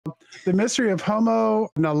The mystery of Homo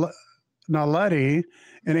Naledi,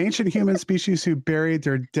 an ancient human species who buried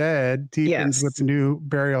their dead, deepens Yes. with new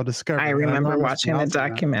burial discovery. I remember watching the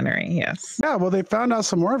documentary. Yes. Yeah, well, they found out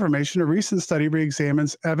some more information. A recent study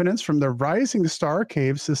reexamines evidence from the Rising Star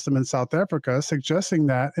Cave system in South Africa, suggesting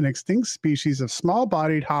that an extinct species of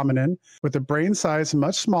small-bodied hominin with a brain size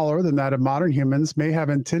much smaller than that of modern humans may have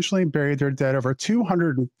intentionally buried their dead over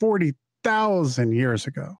 240,000 years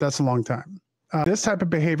ago. That's a long time. This type of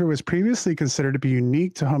behavior was previously considered to be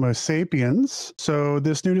unique to Homo sapiens. So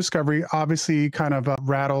this new discovery obviously kind of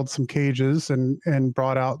rattled some cages and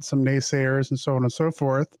brought out some naysayers and so on and so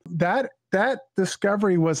forth. That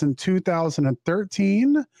discovery was in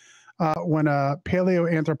 2013 when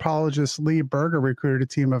paleoanthropologist Lee Berger recruited a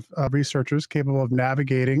team of researchers capable of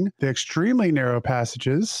navigating the extremely narrow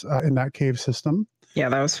passages in that cave system. Yeah,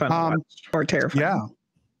 that was fun to watch, or terrifying. Yeah.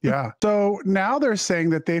 Yeah. So now they're saying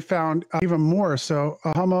that they found even more. So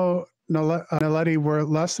Homo Naledi were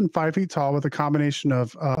less than 5 feet tall with a combination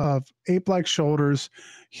of ape-like shoulders,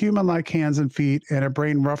 human-like hands and feet, and a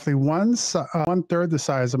brain roughly one-third the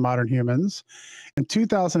size of modern humans. In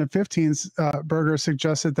 2015, Berger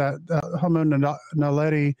suggested that Homo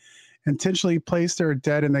Naledi intentionally placed their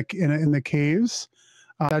dead in the caves.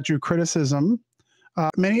 That drew criticism.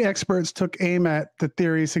 Many experts took aim at the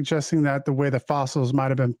theory, suggesting that the way the fossils might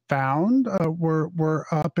have been found were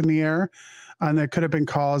up in the air, and that could have been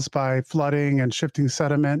caused by flooding and shifting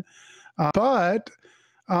sediment. But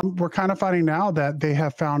we're kind of finding now that they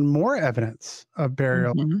have found more evidence of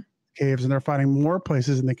burial caves, and they're finding more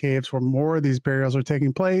places in the caves where more of these burials are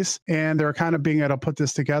taking place. And they're kind of being able to put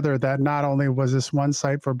this together that not only was this one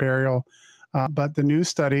site for burial, but the new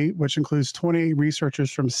study, which includes 20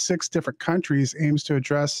 researchers from 6 different countries, aims to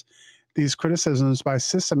address these criticisms by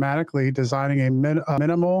systematically designing a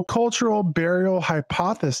minimal cultural burial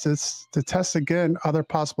hypothesis to test again other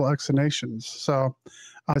possible explanations. So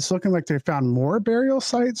it's looking like they found more burial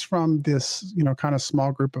sites from this, kind of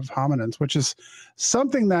small group of hominins, which is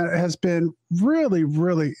something that has been really,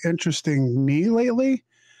 really interesting me lately.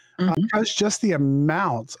 Because just the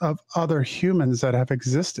amount of other humans that have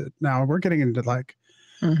existed. Now we're getting into like,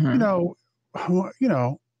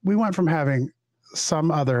 we went from having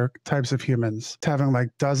some other types of humans to having like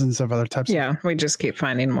dozens of other types. Yeah, we just keep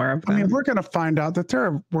finding more of them. I mean, we're going to find out that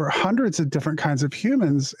there were hundreds of different kinds of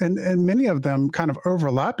humans, and many of them kind of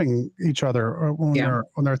overlapping each other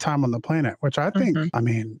on their time on the planet. Which I think, I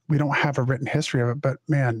mean, we don't have a written history of it, but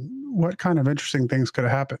man, what kind of interesting things could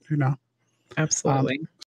have happened? Absolutely.